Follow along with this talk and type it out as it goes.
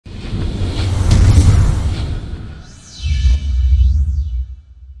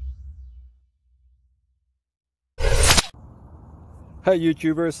Hey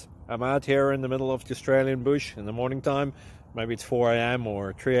YouTubers, I'm out here in the middle of the Australian bush in the morning time. Maybe it's 4 a.m.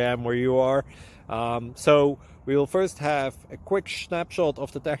 or 3 a.m. where you are. So we will first have a quick snapshot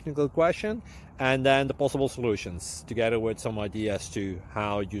of the technical question and then the possible solutions, together with some ideas to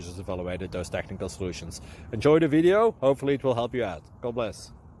how users evaluated those technical solutions. Enjoy the video, hopefully it will help you out. God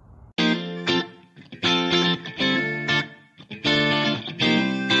bless.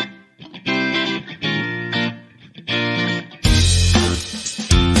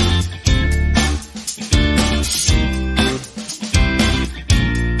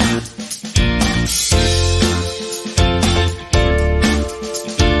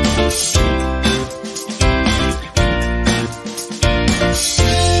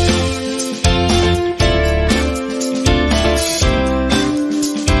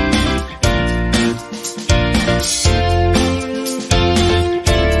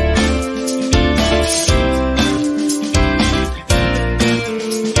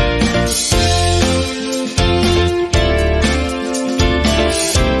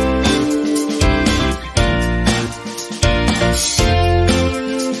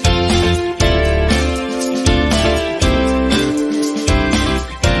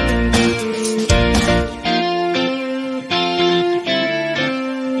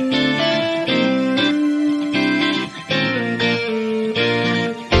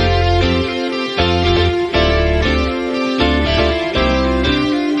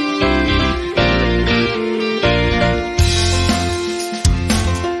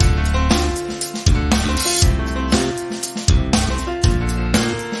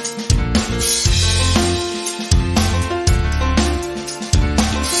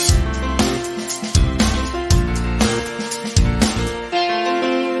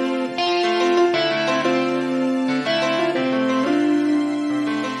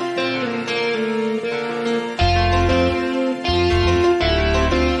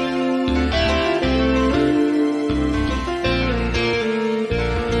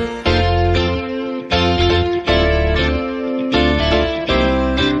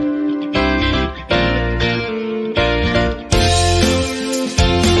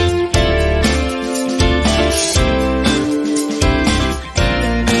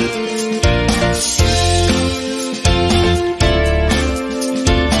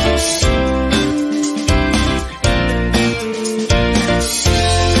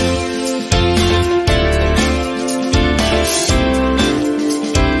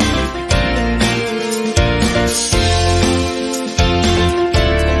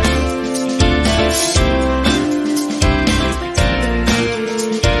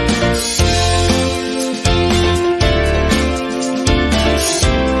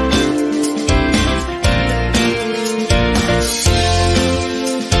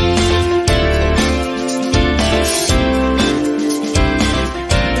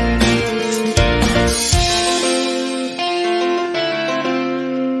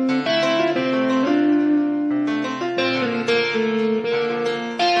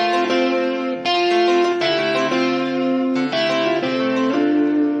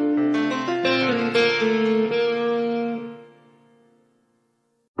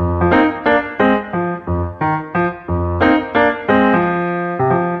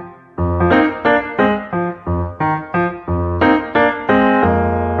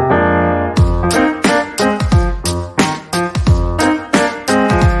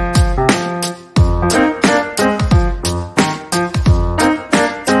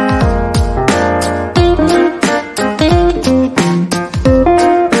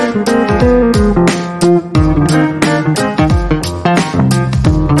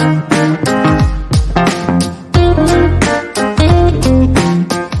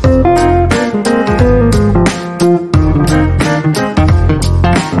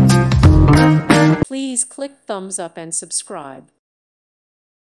 Please click thumbs up and subscribe.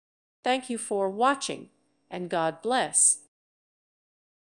 Thank you for watching, and God bless.